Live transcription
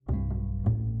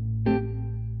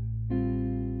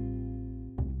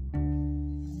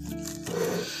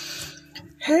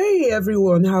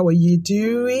everyone, how are you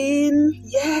doing?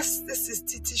 Yes, this is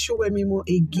Titi Showemimo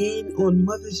again on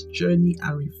Mother's Journey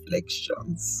and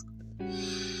Reflections.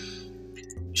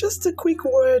 Just a quick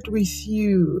word with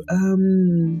you.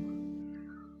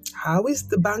 How is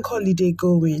the bank holiday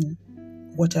going?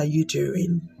 What are you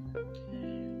doing?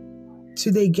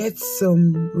 Today, get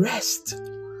some rest.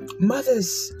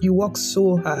 Mothers, you work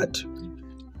so hard.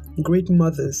 Great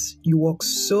mothers, you work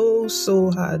so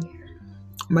hard.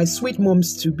 My sweet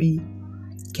moms to be,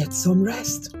 get some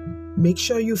rest. Make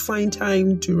sure you find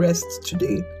time to rest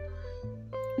today.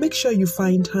 Make sure you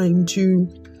find time to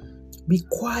be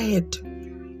quiet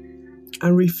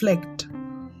and reflect.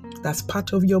 That's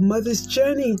part of your mother's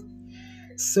journey.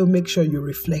 So make sure you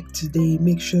reflect today.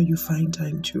 Make sure you find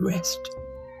time to rest.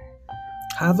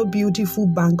 Have a beautiful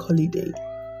bank holiday.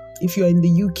 If you're in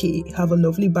the UK, have a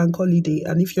lovely bank holiday.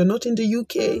 And if you're not in the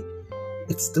UK,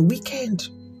 it's the weekend.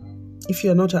 If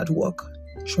you're not at work,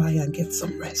 try and get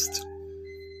some rest.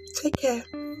 Take care.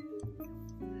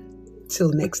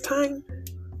 Till next time.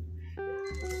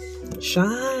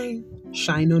 Shine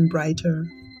on brighter.